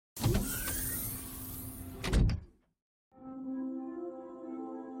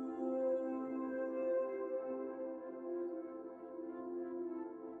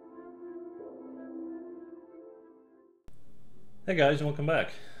Hey guys, and welcome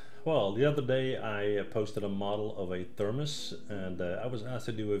back. Well, the other day I posted a model of a thermos and I was asked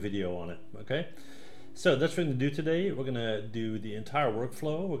to do a video on it, okay? So that's what we're going to do today. We're going to do the entire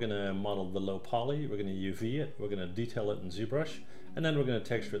workflow. We're going to model the low poly, we're going to UV it, we're going to detail it in ZBrush, and then we're going to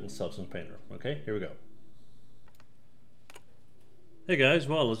texture it in Substance Painter, okay? Here we go. Hey guys,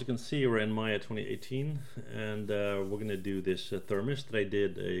 well, as you can see, we're in Maya 2018 and we're going to do this thermos that I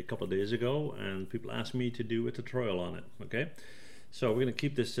did a couple of days ago, and people asked me to do a tutorial on it, okay? So we're going to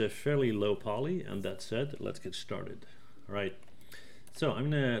keep this fairly low poly, and that said, let's get started. All right, so I'm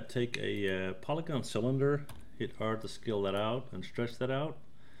going to take a polygon cylinder, hit R to scale that out and stretch that out,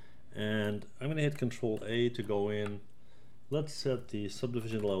 and I'm going to hit Control A to go in. Let's set the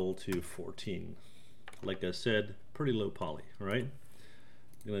subdivision level to 14. Like I said, pretty low poly, all right?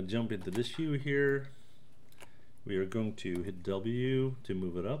 I'm going to jump into this view here. We are going to hit W to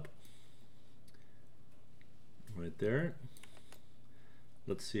move it up. Right there.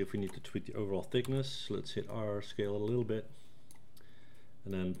 Let's see if we need to tweak the overall thickness. Let's hit R, scale it a little bit,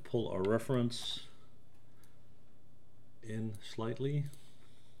 and then pull our reference in slightly.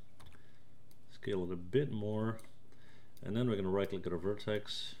 Scale it a bit more, and then we're going to right click at our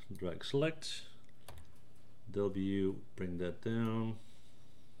vertex, drag select, W, bring that down.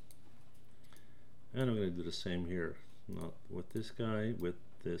 And I'm going to do the same here, not with this guy, with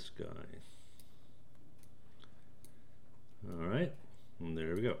this guy. All right, and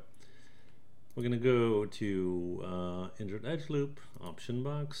there we go. We're going to go to insert edge loop, option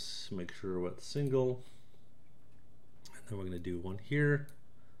box, make sure we're at single. And then we're going to do one here.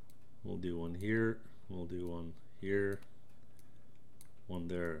 We'll do one here. We'll do one here. One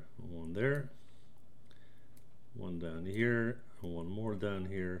there, one there. One down here, and one more down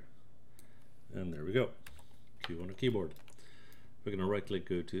here. And there we go. Q on our keyboard. We're going to right click,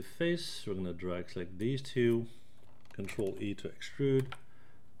 go to face. We're going to drag select these two. Control E to extrude.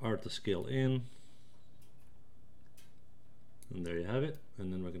 R to scale in. And there you have it.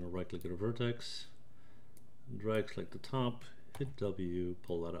 And then we're going to right click at a vertex. Drag select the top. Hit W,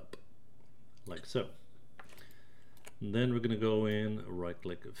 pull that up. Like so. And then we're going to go in, right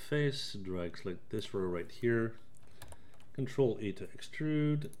click at face. Drag select this row right here. Control E to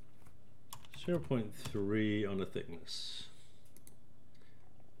extrude. 0.3 on the thickness,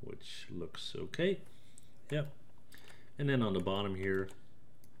 which looks okay. Yep. And then on the bottom here,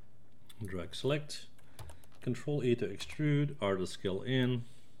 drag select, Control E to extrude, R to scale in,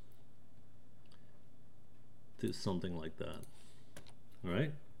 do something like that. All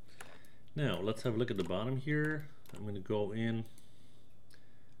right. Now let's have a look at the bottom here. I'm going to go in.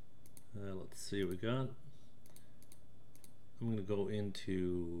 Let's see what we got. I'm going to go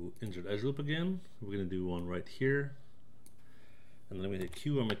into insert edge loop again. We're going to do one right here. And then I'm going to hit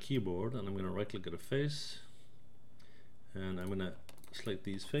Q on my keyboard, and I'm going to right click at a face. And I'm going to select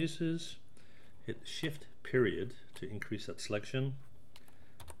these faces, hit Shift period to increase that selection,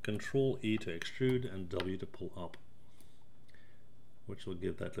 Control E to extrude, and W to pull up, which will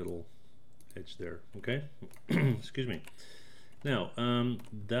give that little edge there, okay? Excuse me. Now,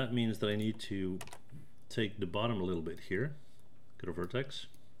 that means that I need to take the bottom a little bit here. Go to vertex,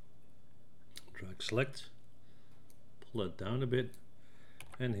 drag select, pull it down a bit,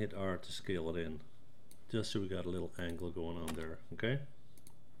 and hit R to scale it in, just so we got a little angle going on there, okay?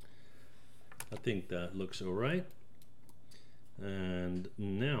 I think that looks all right. And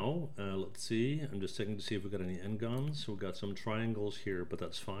now, let's see, I'm just checking to see if we got any n-gons. We've got some triangles here, but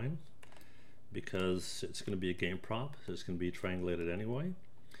that's fine, because it's going to be a game prop, so it's going to be triangulated anyway.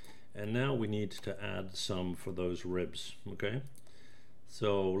 And now we need to add some for those ribs, okay?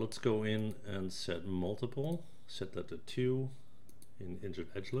 So let's go in and set multiple, set that to 2 in insert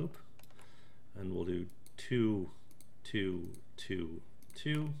edge loop, and we'll do 2, 2, 2,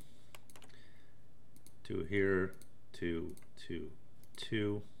 2, 2 here, 2, 2,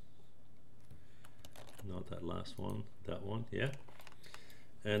 2, not that last one, that one, yeah.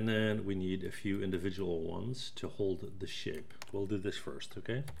 And then we need a few individual ones to hold the shape. We'll do this first,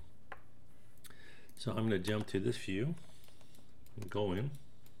 okay? So I'm going to jump to this view, go in,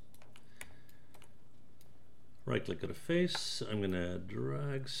 right click at a face. I'm going to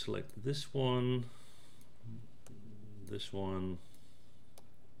drag, select this one, this one,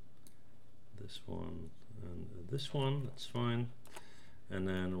 this one, and this one. That's fine. And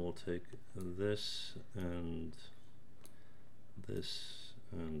then we'll take this and this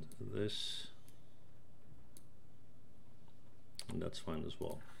and this, and that's fine as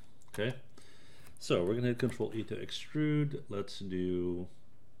well, okay? So we're going to hit Control E to extrude. Let's do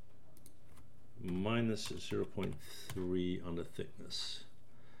minus 0.3 on the thickness.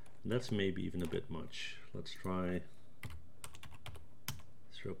 That's maybe even a bit much. Let's try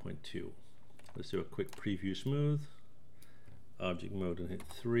 0.2. Let's do a quick preview smooth, object mode and hit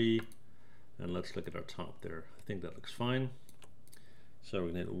 3, and let's look at our top there. I think that looks fine. So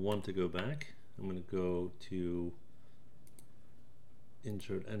we're going to hit 1 to go back. I'm going to go to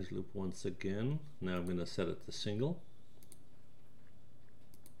insert edge loop once again. Now I'm going to set it to single.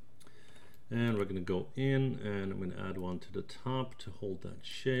 And we're going to go in and I'm going to add one to the top to hold that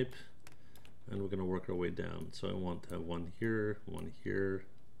shape. And we're going to work our way down. So I want to have one here, one here,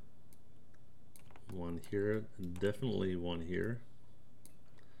 one here, definitely one here.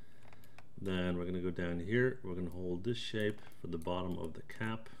 Then we're going to go down here. We're going to hold this shape for the bottom of the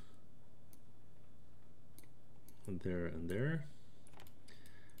cap. There and there.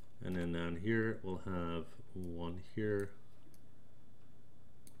 And then down here we'll have one here,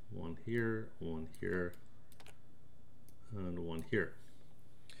 one here, one here, and one here.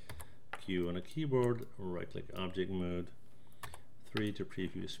 Q on a keyboard, right click object mode, 3 to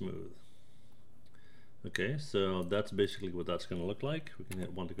preview smooth. Okay, so that's basically what that's going to look like. We can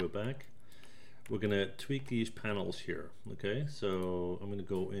hit 1 to go back. We're going to tweak these panels here. Okay, so I'm going to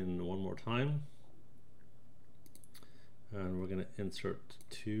go in one more time. And we're going to insert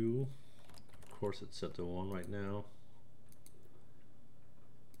 2. Of course it's set to 1 right now.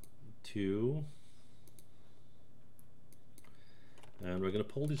 2. And we're going to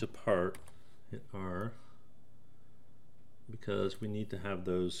pull these apart, hit R, because we need to have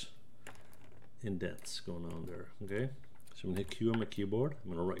those indents going on there. Okay, so I'm going to hit Q on my keyboard.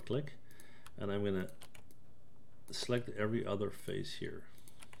 I'm going to right click and I'm going to select every other face here.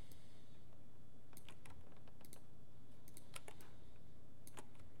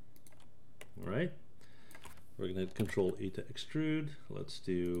 Alright, we're going to hit Control E to extrude. Let's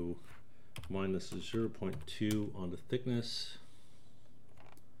do minus 0.2 on the thickness,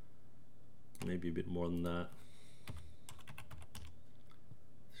 maybe a bit more than that,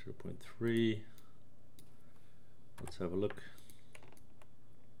 0.3. Let's have a look.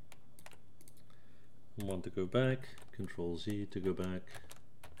 I want to go back, Control Z to go back,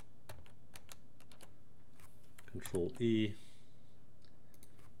 Control E,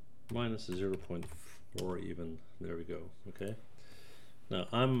 minus 0.4 even, there we go. Okay, now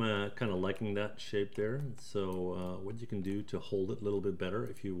I'm kind of liking that shape there. So what you can do to hold it a little bit better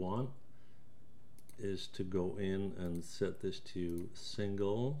if you want is to go in and set this to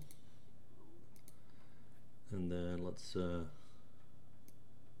single, and then let's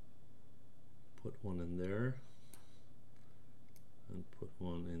put one in there and put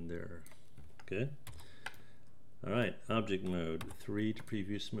one in there. Okay. All right, object mode 3 to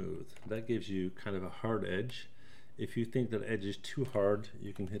preview smooth. That gives you kind of a hard edge. If you think that edge is too hard,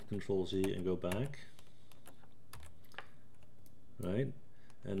 you can hit Control Z and go back. Right,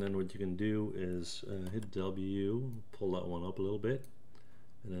 and then what you can do is hit W, pull that one up a little bit,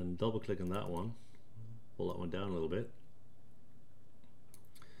 and then double click on that one, pull that one down a little bit.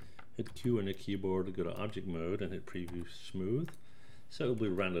 Hit Q on the keyboard to go to object mode and hit preview smooth. So it'll be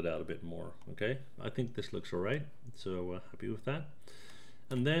rounded out a bit more. Okay, I think this looks all right, so happy with that.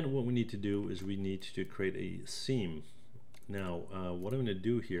 And then what we need to do is we need to create a seam. Now what I'm going to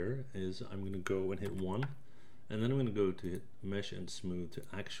do here is I'm going to go and hit 1, and then I'm going to go to hit mesh and smooth to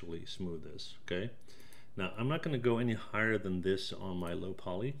actually smooth this. Okay, now I'm not going to go any higher than this on my low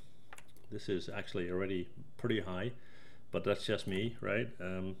poly. This is actually already pretty high, but that's just me, right?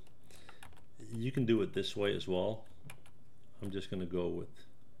 You can do it this way as well. I'm just going to go with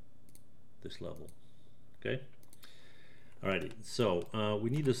this level. Okay. Alrighty. So we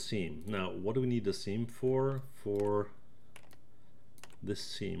need a seam. Now, what do we need the seam for? For this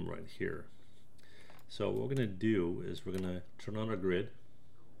seam right here. So what we're going to do is we're going to turn on our grid,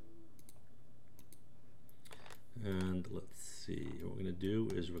 and let's see. What we're going to do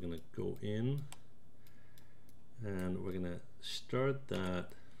is we're going to go in, and we're going to start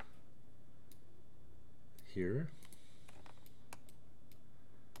that here.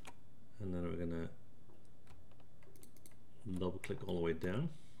 And then we're going to double click all the way down,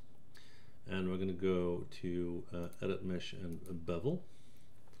 and we're going to go to edit mesh and bevel,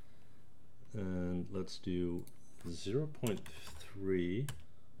 and let's do 0.3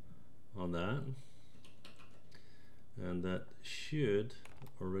 on that, and that should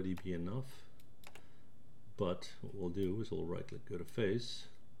already be enough. But what we'll do is we'll right click, go to face,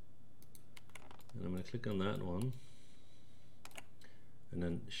 and I'm going to click on that one and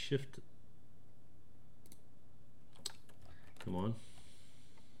then shift. Come on.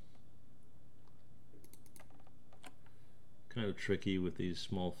 Kind of tricky with these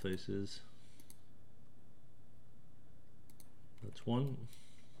small faces. That's one.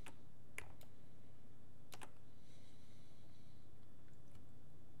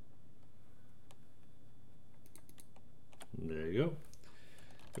 There you go.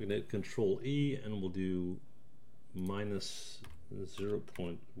 We're gonna hit Control E and we'll do minus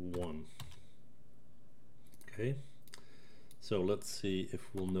 0.1. Okay, so let's see if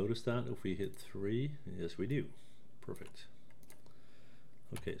we'll notice that if we hit 3. Yes, we do. Perfect.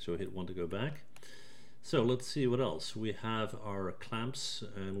 Okay, so hit 1 to go back. So let's see what else. We have our clamps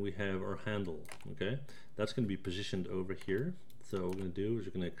and we have our handle. Okay, that's going to be positioned over here. So what we're going to do is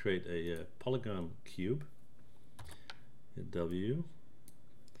we're going to create a polygon cube. Hit W.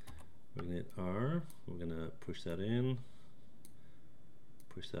 We're going to hit R. We're going to push that in.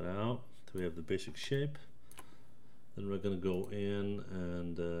 Push that out. So we have the basic shape. Then we're going to go in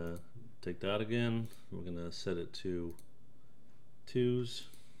and take that again. We're going to set it to 2s.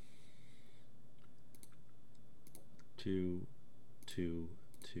 2, 2,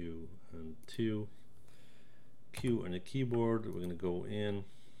 2, and 2. Q on the keyboard, we're going to go in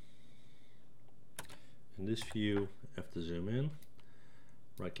this view, F to zoom in,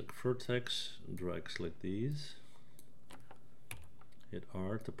 right click vertex, drag select these, hit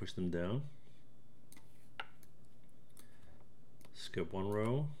R to push them down, skip 1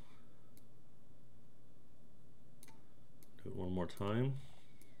 row, do it 1 more time.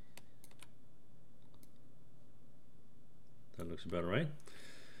 That looks about right.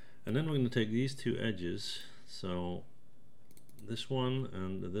 And then we're going to take these 2 edges, so this one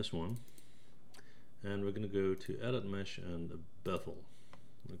and this one, and we're going to go to Edit Mesh and Bevel,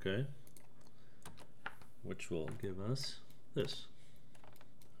 okay, which will give us this.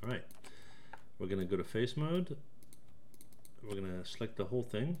 Alright, we're going to go to face mode. We're going to select the whole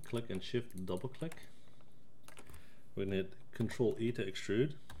thing, click and shift double click. We're going to hit Control E to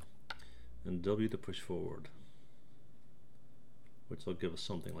extrude and W to push forward, which will give us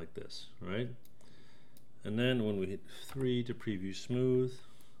something like this, right? And then when we hit 3 to preview smooth,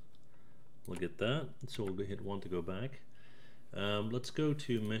 we'll get that. So we'll hit 1 to go back. Let's go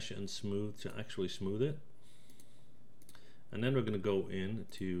to mesh and smooth to actually smooth it. And then we're going to go in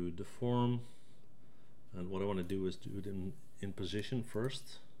to deform. And what I want to do is do it in position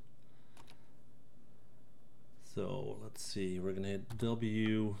first. So let's see, we're going to hit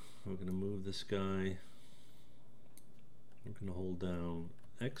W. We're going to move this guy. We're going to hold down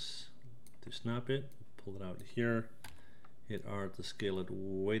X to snap it, pull it out here, hit R to scale it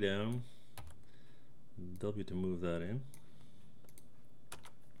way down, W to move that in.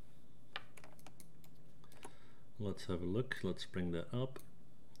 Let's have a look. Let's bring that up,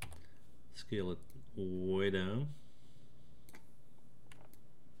 scale it way down.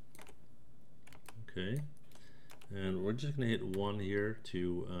 Okay, and we're just going to hit 1 here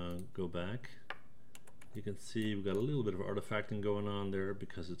to go back. You can see we've got a little bit of artifacting going on there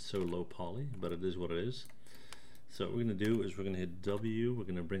because it's so low poly, but it is what it is. So what we're going to do is we're going to hit W, we're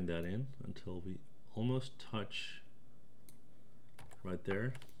going to bring that in until we almost touch right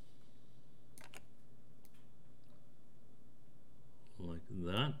there, like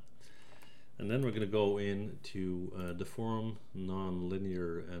that. And then we're going to go in to deform,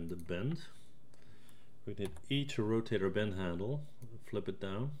 non-linear, and bend. We're going to hit E to rotate our bend handle, flip it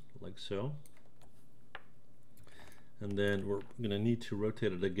down like so. And then we're going to need to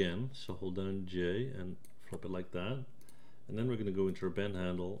rotate it again, so hold down J and flip it like that. And then we're going to go into our bend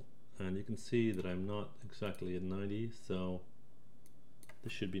handle, and you can see that I'm not exactly at 90, so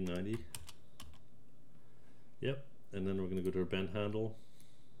this should be 90. Yep, and then we're going to go to our bend handle,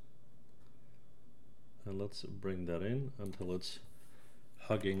 and let's bring that in until it's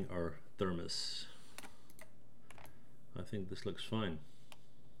hugging our thermos. I think this looks fine.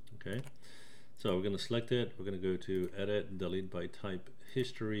 Okay. So we're going to select it, we're going to go to Edit, Delete by Type,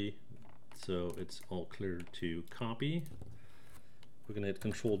 History, so it's all clear to copy. We're going to hit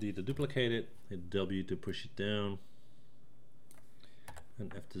Control D to duplicate it, hit W to push it down,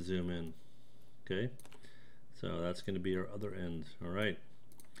 and F to zoom in. Okay, so that's going to be our other end. Alright,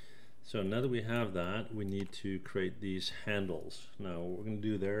 so now that we have that, we need to create these handles. Now what we're going to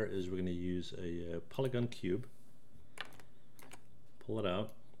do there is we're going to use a polygon cube, pull it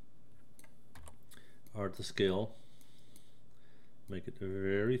out, R to scale, make it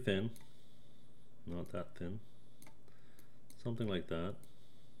very thin, not that thin, something like that,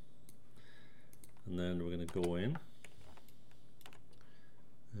 and then we're going to go in,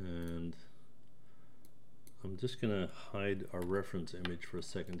 and I'm just going to hide our reference image for a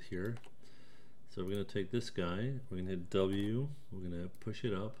second here. So we're going to take this guy, we're going to hit W, we're going to push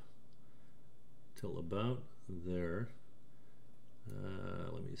it up till about there.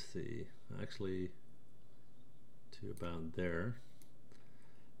 Let me see, actually to about there,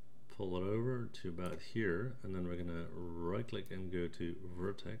 pull it over to about here, and then we're going to right click and go to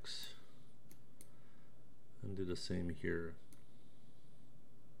vertex and do the same here.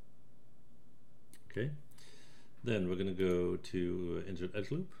 Okay, then we're going to go to insert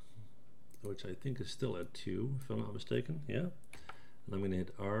edge loop, which I think is still at 2 if I'm not mistaken. Yeah, and I'm going to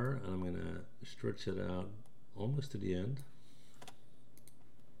hit R and I'm going to stretch it out almost to the end,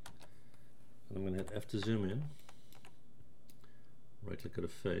 and I'm going to hit F to zoom in, right click at a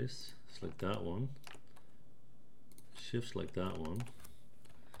face, select that one, shift select that one,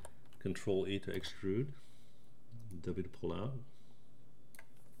 Control E to extrude, W to pull out,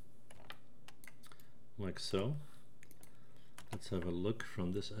 like so. Let's have a look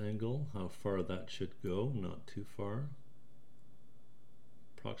from this angle how far that should go, not too far,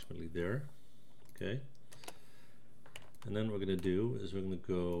 approximately there. Okay, and then what we're going to do is we're going to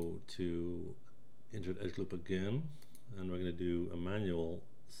go to insert edge loop again, and we're going to do a manual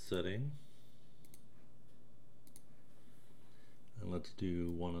setting, and let's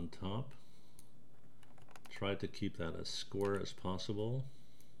do one on top. Try to keep that as square as possible.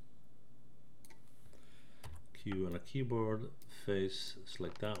 Q on a keyboard, face,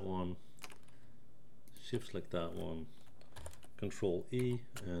 select that one, shift select that one, Control E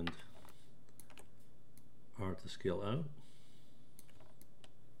and R to scale out.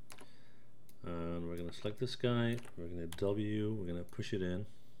 And we're going to select this guy, we're going to W, we're going to push it in,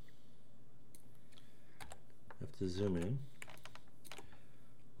 have to zoom in.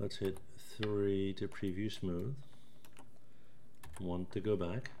 Let's hit 3 to preview smooth, 1 to go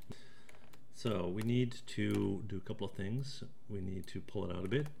back. So we need to do a couple of things. We need to pull it out a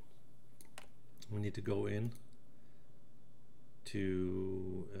bit. We need to go in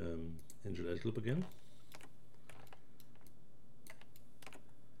to insert edge loop again.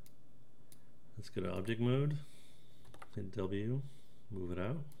 Let's go to object mode, hit W, move it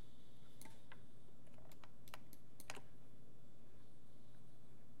out.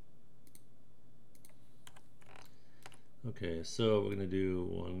 Okay, so we're going to do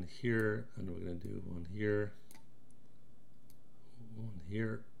one here, and we're going to do one here, one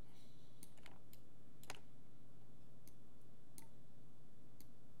here.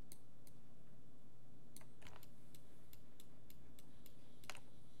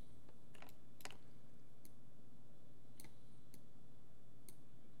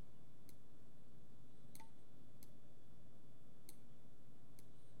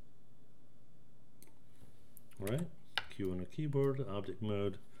 All right. Q on a keyboard, object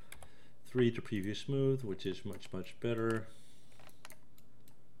mode, 3 to preview smooth, which is much better.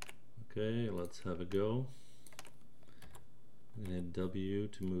 Okay, let's have a go. I'm going to hit W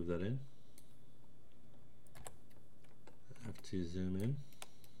to move that in. I have to zoom in.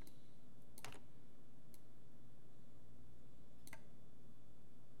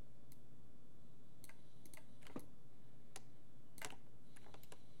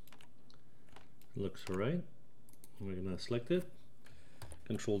 Looks alright. We're going to select it,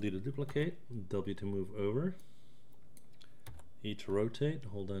 Control D to duplicate, W to move over, E to rotate,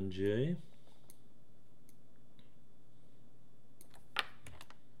 hold down J,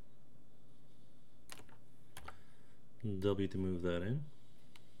 W to move that in,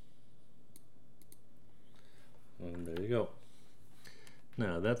 and there you go.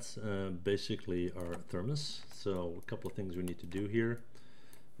 Now that's basically our thermos. So a couple of things we need to do here.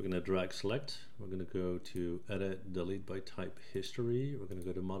 We're going to drag select, we're going to go to edit, delete by type history, we're going to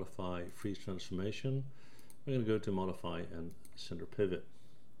go to modify freeze transformation, we're going to go to modify and center pivot.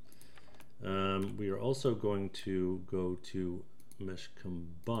 We are also going to go to mesh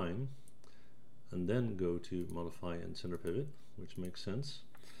combine and then go to modify and center pivot, which makes sense.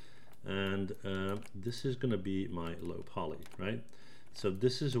 And this is going to be my low poly, right? So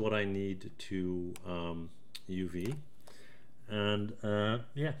this is what I need to UV. And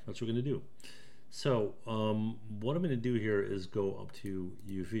yeah, that's what we're going to do. So what I'm going to do here is go up to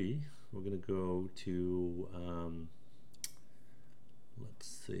UV. We're going to go to, let's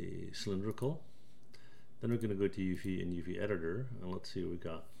see, cylindrical. Then we're going to go to UV and UV editor, and let's see what we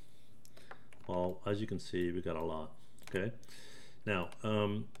got. Well, as you can see, we got a lot. Okay. Now,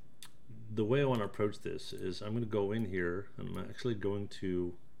 the way I want to approach this is I'm going to go in here, and I'm actually going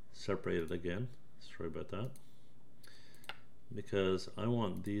to separate it again. Sorry about that. Because I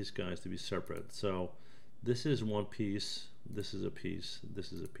want these guys to be separate. So this is one piece, this is a piece,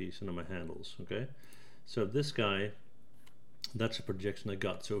 this is a piece, and then my handles, okay? So this guy, that's a projection I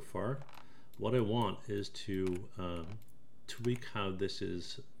got so far. What I want is to tweak how this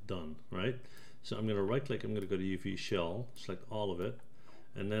is done, right? So I'm gonna right click, I'm gonna go to UV shell, select all of it,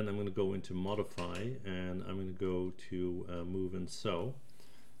 and then I'm gonna go into modify, and I'm gonna go to move and sew.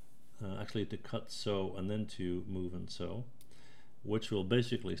 Actually to cut sew, and then to move and sew. which will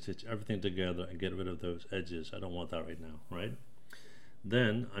basically stitch everything together and get rid of those edges. I don't want that right now, right?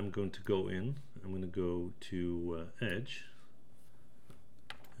 Then I'm going to go in, I'm going to go to edge,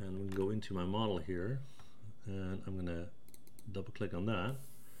 and I'm going to go into my model here, and I'm going to double click on that,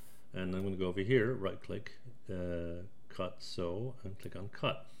 and I'm going to go over here, right click, cut so, and click on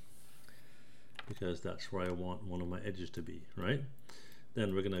cut, because that's where I want one of my edges to be, right?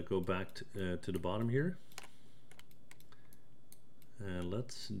 Then we're going to go back to the bottom here, and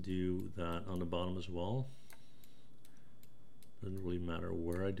let's do that on the bottom as well. Doesn't really matter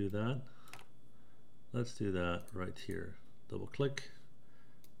where I do that. Let's do that right here. Double click,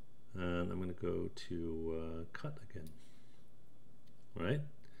 and I'm going to go to cut again. All right,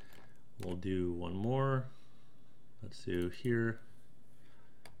 we'll do one more. Let's do here,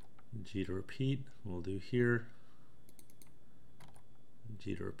 G to repeat. We'll do here,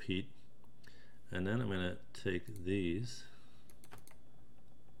 G to repeat, and then I'm going to take these,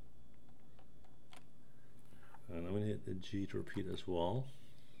 and I'm going to hit the G to repeat as well,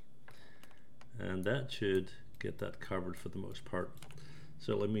 and that should get that covered for the most part.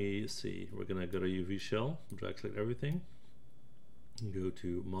 So let me see, we're going to go to UV shell, drag select everything, go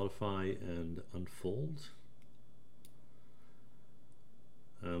to modify and unfold,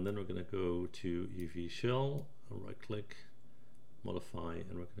 and then we're going to go to UV shell, right click, modify,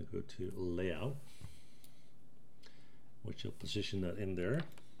 and we're going to go to layout, which will position that in there.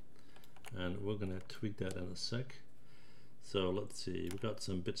 And we're going to tweak that in a sec. So let's see, we've got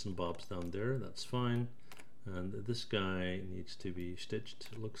some bits and bobs down there, that's fine. And this guy needs to be stitched,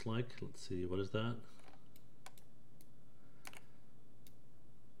 it looks like. Let's see, what is that?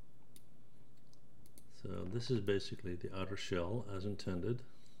 So this is basically the outer shell as intended.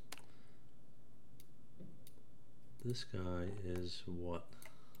 This guy is what?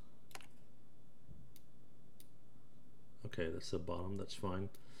 Okay, that's the bottom, that's fine.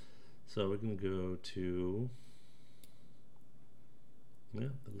 So we can go to, yeah,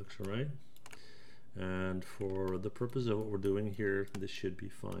 that looks all right. And for the purpose of what we're doing here, this should be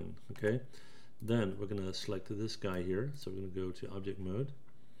fine, okay? Then we're gonna select this guy here. So we're gonna go to object mode,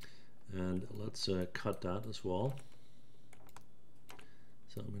 and let's cut that as well.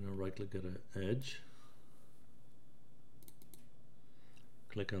 So I'm gonna right click at an edge,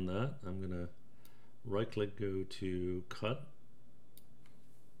 click on that. I'm gonna right click, go to cut,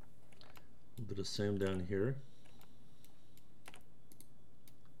 do the same down here,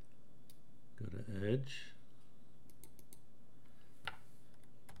 go to edge,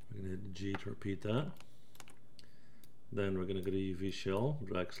 we're going to hit G to repeat that. Then we're going to go to UV shell,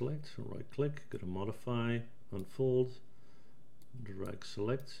 drag select, right click, go to modify, unfold, drag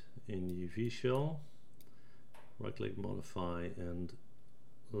select in UV shell, right click, modify, and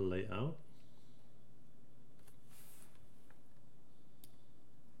layout.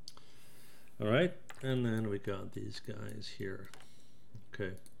 All right, and then we got these guys here.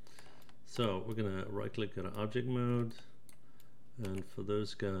 Okay, so we're gonna right click at object mode, and for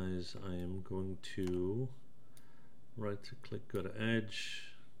those guys I am going to right click, go to edge,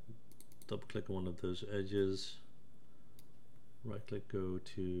 double click on one of those edges, right click, go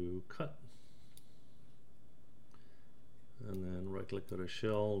to cut, and then right click, go to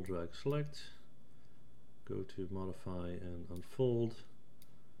shell, drag select, go to modify and unfold,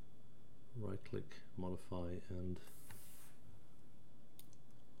 right click, modify, and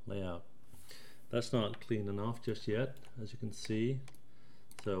layout. That's not clean enough just yet, as you can see.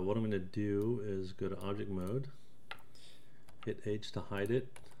 So what I'm going to do is go to object mode, hit H to hide it,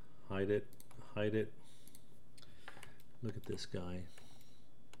 hide it, hide it. Look at this guy.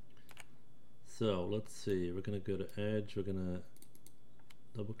 So let's see, we're going to go to edge, we're going to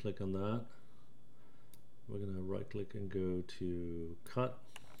double click on that, we're going to right click and go to cut.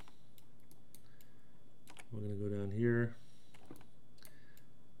 We're going to go down here.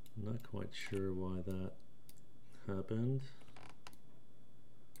 I'm not quite sure why that happened.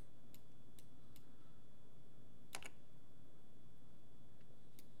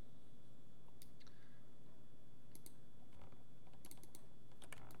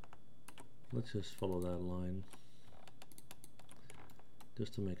 Let's just follow that line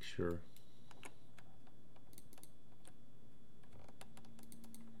just to make sure.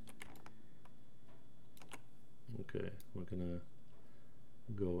 Okay, we're gonna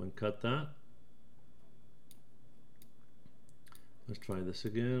go and cut that. Let's try this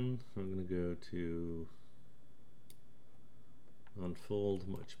again. I'm gonna go to unfold,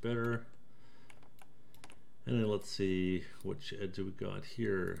 much better. And then let's see which edge we got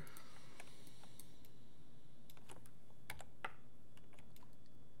here.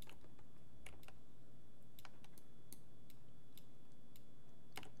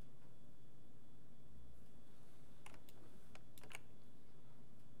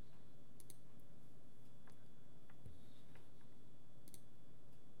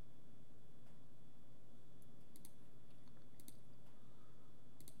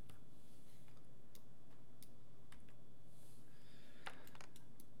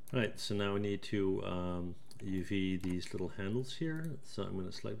 Right, so now we need to UV these little handles here. So I'm going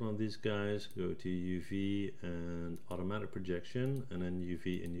to select one of these guys, go to UV and automatic projection, and then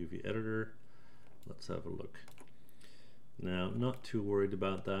UV and UV editor. Let's have a look. Now, I'm not too worried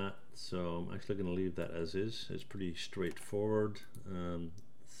about that, so I'm actually going to leave that as is. It's pretty straightforward.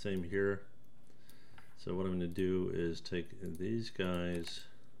 Same here. So what I'm going to do is take these guys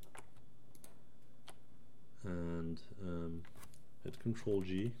and hit Control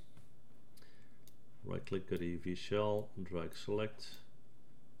G, right click, go to UV shell, drag select,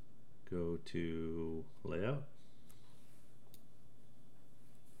 go to layout.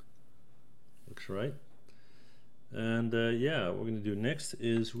 Looks right. And yeah, what we're going to do next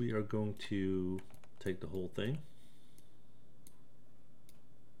is we are going to take the whole thing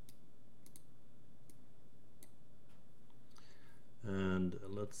and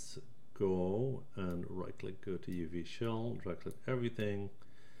let's go and right click, go to UV shell, drag click everything,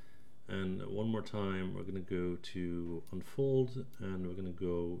 and one more time we're going to go to unfold and we're going to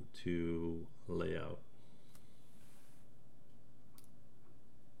go to layout.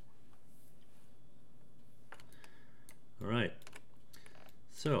 All right,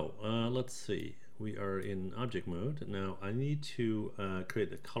 so let's see, we are in object mode. Now I need to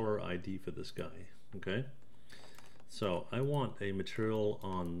create a color ID for this guy. Okay, so I want a material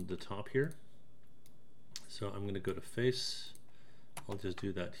on the top here, so I'm going to go to face. I'll just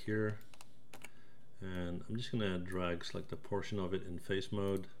do that here, and I'm just going to drag select a portion of it in face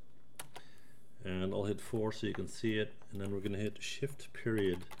mode, and I'll hit 4 so you can see it, and then we're going to hit shift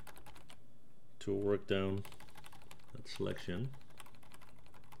period to work down that selection.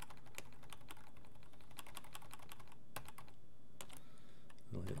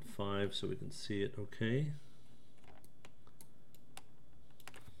 I'll hit 5 so we can see it okay.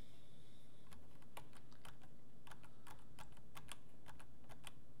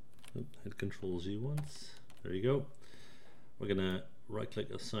 Hit Control Z once. There you go. We're gonna right click,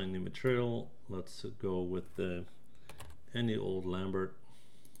 assign new material. Let's go with any old Lambert,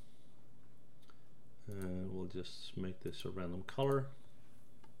 and we'll just make this a random color.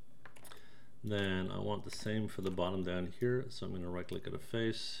 Then I want the same for the bottom down here, so I'm going to right click at a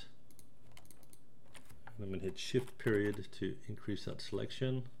face, and I'm going to hit shift period to increase that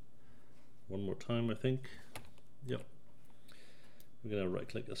selection. One more time, I think. Yep. We're going to right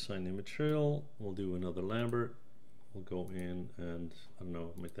click, assign new material. We'll do another Lambert. We'll go in and, I don't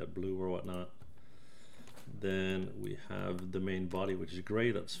know, make that blue or whatnot. Then we have the main body, which is gray,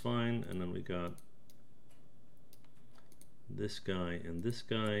 that's fine. And then we got this guy and this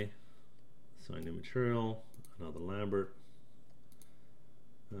guy. Assign new material, another Lambert,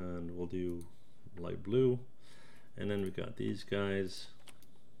 and we'll do light blue. And then we got these guys,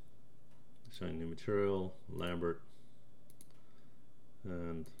 assign new material, Lambert,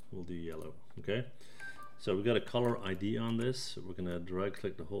 and we'll do yellow. Okay, so we got a color ID on this. We're gonna drag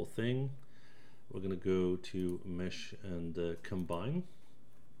click the whole thing. We're gonna go to mesh and combine,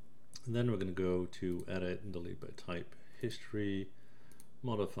 and then we're gonna go to edit and delete by type, history,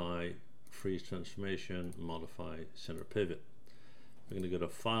 modify, freeze transformation, modify, center pivot. We're going to go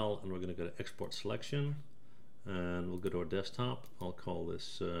to file and we're going to go to export selection, and we'll go to our desktop. I'll call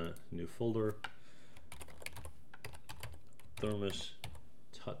this new folder thermos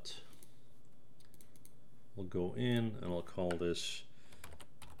tut. We'll go in and I'll call this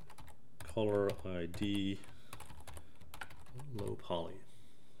color ID low poly.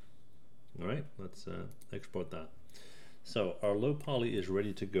 All right, let's export that. So our low poly is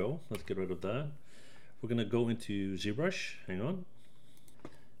ready to go. Let's get rid of that. We're going to go into ZBrush. Hang on.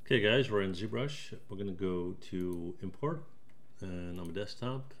 Okay guys, we're in ZBrush. We're going to go to import, and on my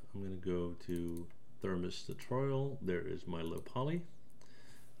desktop I'm going to go to thermos tutorial. There is my low poly.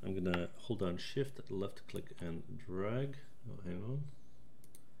 I'm going to hold down shift, left click and drag. Oh, hang on.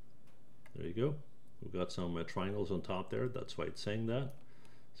 There you go. We've got some triangles on top there. That's why it's saying that.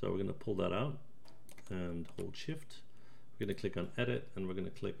 So we're going to pull that out and hold shift. We're going to click on edit and we're going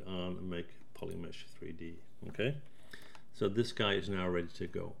to click on make polymesh 3D. Okay, so this guy is now ready to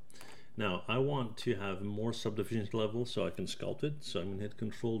go. Now I want to have more subdivision level so I can sculpt it, so I'm going to hit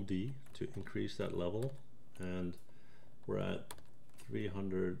Control D to increase that level, and we're at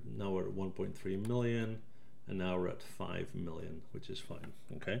 300, now we're at 1.3 million, and now we're at 5 million, which is fine.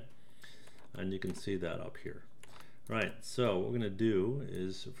 Okay, and you can see that up here. Right, so what we're going to do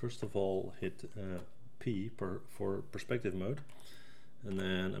is first of all hit P for perspective mode, and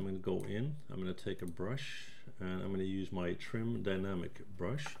then I'm going to go in, I'm going to take a brush and I'm going to use my trim dynamic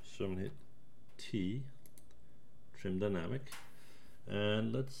brush, so I'm going to hit T, trim dynamic,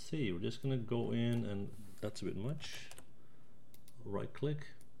 and let's see, we're just going to go in, and that's a bit much, right click,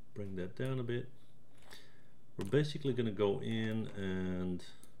 bring that down a bit. We're basically going to go in and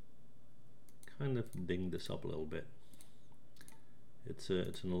kind of ding this up a little bit. It's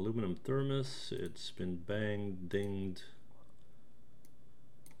an aluminum thermos. It's been banged, dinged.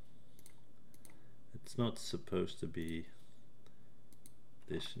 It's not supposed to be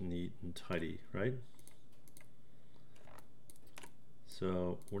this neat and tidy, right?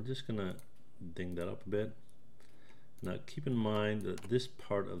 So we're just gonna ding that up a bit. Now keep in mind that this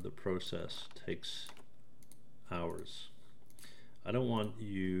part of the process takes hours. I don't want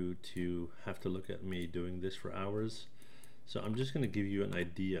you to have to look at me doing this for hours, so I'm just going to give you an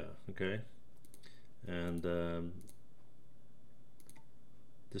idea, okay? And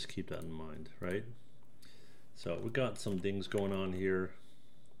just keep that in mind, right? So we got some things going on here.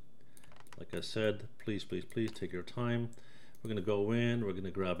 Like I said, please take your time. We're going to go in, we're going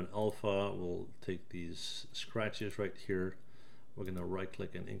to grab an alpha, we'll take these scratches right here, we're going to right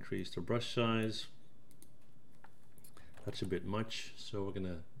click and increase the brush size. That's a bit much, so we're going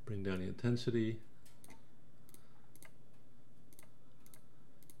to bring down the intensity.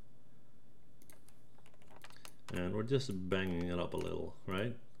 And we're just banging it up a little,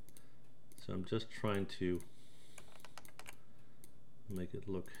 right? So I'm just trying to make it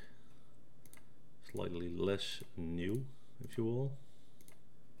look slightly less new, if you will.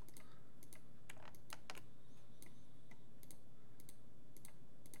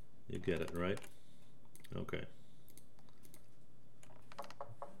 You get it, right? Okay.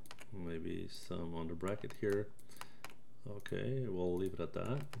 Maybe some on the bracket here. Okay, we'll leave it at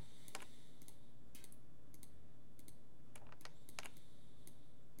that.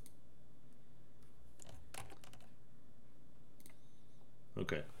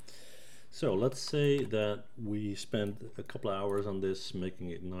 Okay, so let's say that we spent a couple of hours on this,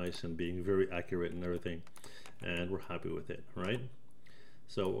 making it nice and being very accurate and everything, and we're happy with it, right?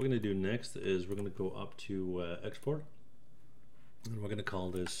 So what we're going to do next is we're going to go up to export, and we're going to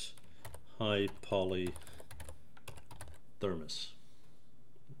call this high poly thermos,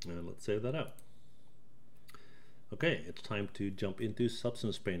 and let's save that out. Okay, it's time to jump into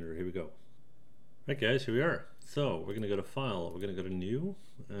Substance Painter. Here we go. Right guys, here we are. So we're going to go to File, we're going to go to New,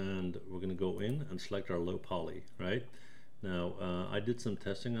 and we're going to go in and select our low poly, right? Now I did some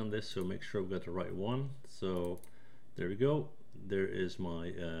testing on this, so make sure we got the right one. So there we go. There is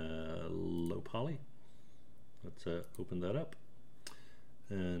my low poly. Let's open that up.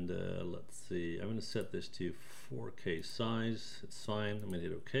 And let's see, I'm going to set this to 4K size. It's fine. I'm going to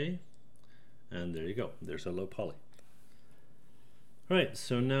hit OK. And there you go. There's a low poly. Right,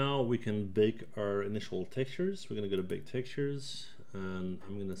 so now we can bake our initial textures. We're going to go to Bake Textures, and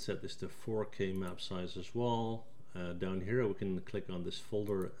I'm going to set this to 4K map size as well. Down here we can click on this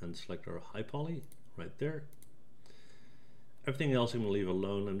folder and select our high poly right there. Everything else I'm going to leave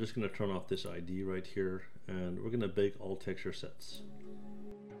alone. I'm just going to turn off this ID right here, and we're going to bake all texture sets.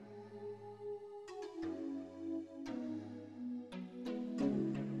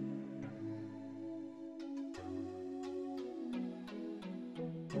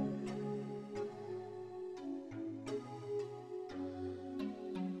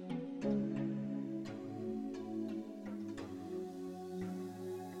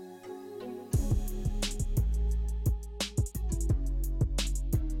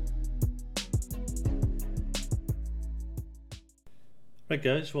 Right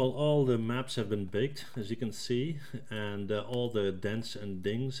guys, well, all the maps have been baked, as you can see, and all the dents and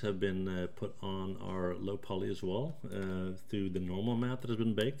dings have been put on our low poly as well, through the normal map that has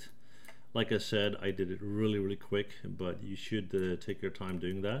been baked. Like I said, I did it really quick, but you should take your time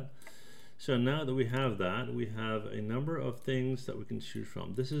doing that. So now that we have that, we have a number of things that we can choose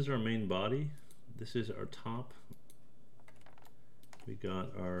from. This is our main body, this is our top, we got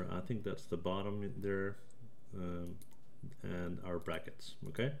our, I think that's the bottom there, and our brackets.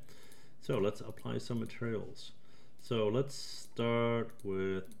 Okay, so let's apply some materials. So let's start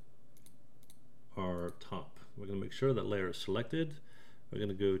with our top. We're going to make sure that layer is selected. We're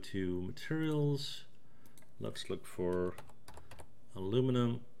going to go to materials, let's look for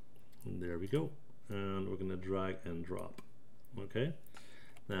aluminum, and there we go, and we're going to drag and drop. Okay,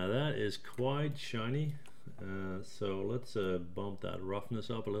 now that is quite shiny, so let's bump that roughness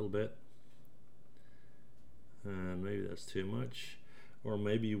up a little bit. And maybe that's too much, or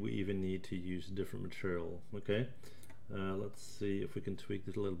maybe we even need to use a different material. Okay, let's see if we can tweak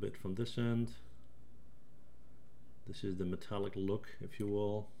this a little bit from this end. This is the metallic look, if you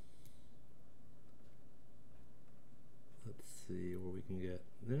will. Let's see where we can get.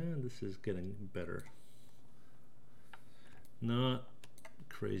 This is getting better. Not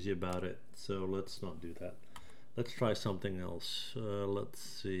crazy about it, so let's not do that. Let's try something else. Let's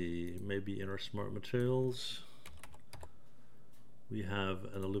see, maybe in our smart materials we have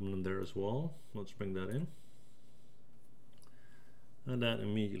an aluminum there as well. Let's bring that in, and that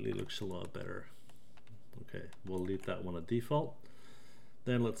immediately looks a lot better. Okay, we'll leave that one at default.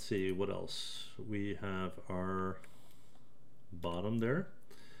 Then let's see what else. We have our bottom there.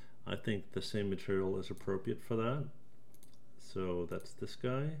 I think the same material is appropriate for that. So that's this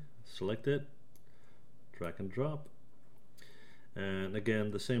guy. Select it, drag and drop. And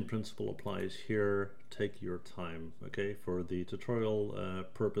again, the same principle applies here. Take your time. Okay, for the tutorial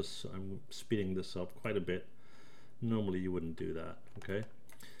purpose, I'm speeding this up quite a bit. Normally you wouldn't do that. Okay,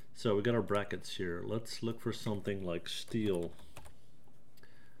 so we got our brackets here. Let's look for something like steel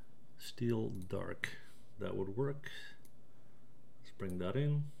dark. That would work. Let's bring that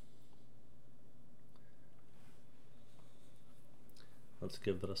in. Let's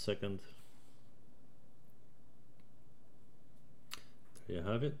give that a second. There you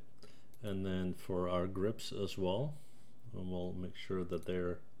have it. And then for our grips as well, and we'll make sure that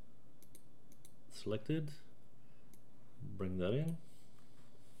they're selected. Bring that in.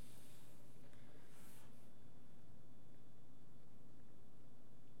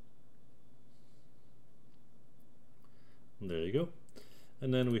 And there you go.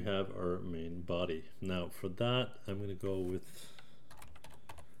 And then we have our main body. Now for that, I'm going to go with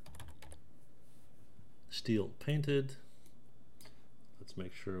steel painted. Let's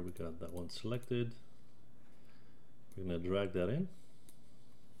make sure we got that one selected. We're going to drag that in.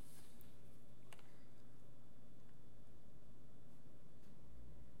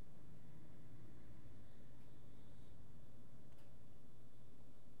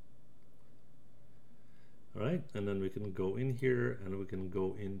 All right, and then we can go in here and we can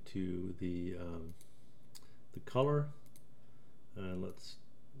go into the color, and let's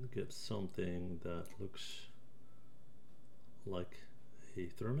get something that looks like a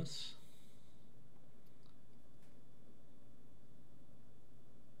thermos.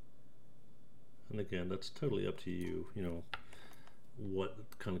 And again, that's totally up to you, you know, what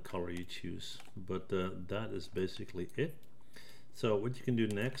kind of color you choose, but that is basically it. So what you can do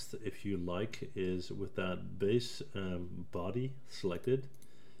next, if you like, is with that base body selected,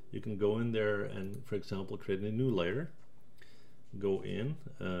 you can go in there and, for example, create a new layer. Go in,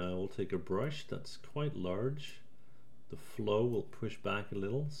 we'll take a brush that's quite large. The flow will push back a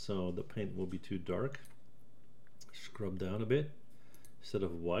little, so the paint will be too dark. Scrub down a bit. Instead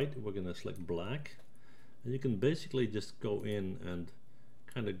of white, we're going to select black. And you can basically just go in and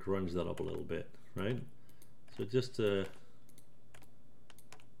kind of grunge that up a little bit, right? So just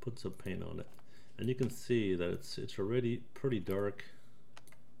put some paint on it, and you can see that it's already pretty dark.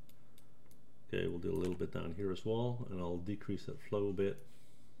 Okay, we'll do a little bit down here as well, and I'll decrease that flow a bit.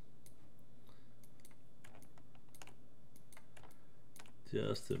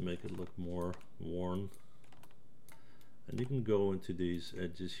 Just to make it look more worn. And you can go into these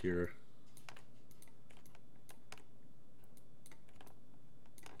edges here.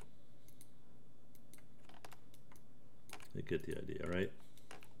 You get the idea, right?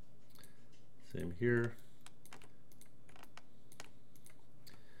 Same here.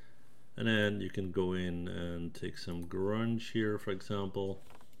 And then you can go in and take some grunge here, for example,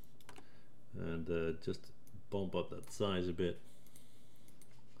 and just bump up that size a bit.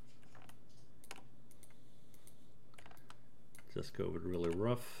 Just go with really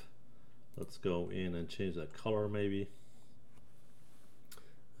rough. Let's go in and change that color maybe.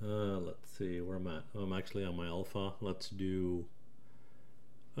 Let's see where I'm at. I'm actually on my alpha. Let's do,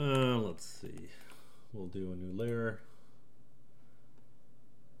 let's see, we'll do a new layer,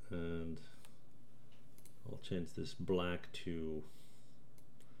 and I'll change this black to,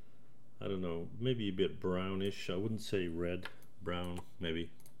 I don't know, maybe a bit brownish. I wouldn't say red, brown maybe.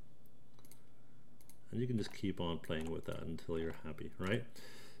 And you can just keep on playing with that until you're happy, right?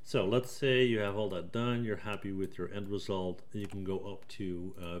 So let's say you have all that done, you're happy with your end result. You can go up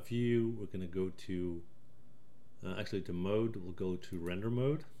to view. We're going to go to actually to mode. We'll go to render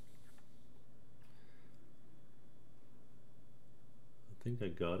mode. I think I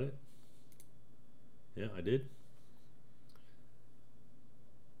got it. Yeah, I did.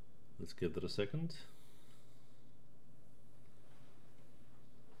 Let's give that a second.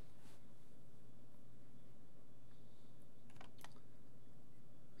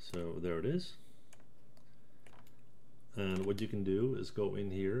 So there it is. And what you can do is go in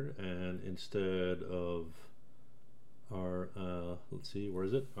here, and instead of our, let's see, where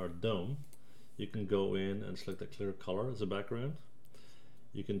is it? Our dome, you can go in and select a clear color as a background.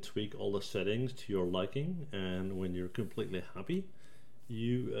 You can tweak all the settings to your liking, and when you're completely happy,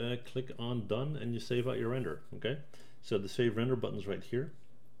 you click on done and you save out your render. Okay, so the save render button's right here.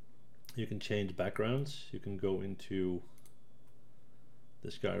 You can change backgrounds. You can go into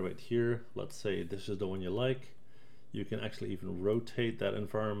this guy right here. Let's say this is the one you like. You can actually even rotate that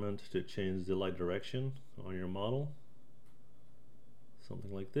environment to change the light direction on your model.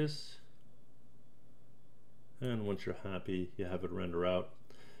 Something like this. And once you're happy, you have it render out.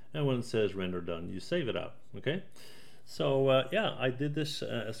 And when it says render done, you save it out. Okay. So yeah, I did this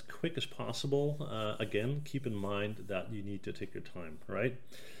as quick as possible. Again, keep in mind that you need to take your time, right?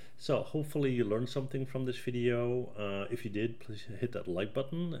 So hopefully you learned something from this video. If you did, please hit that like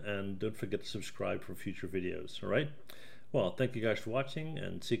button and don't forget to subscribe for future videos. All right. Well, thank you guys for watching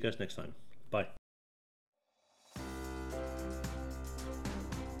and see you guys next time. Bye.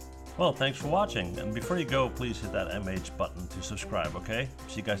 Well, thanks for watching. And before you go, please hit that MH button to subscribe. Okay.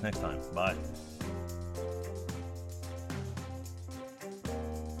 See you guys next time. Bye.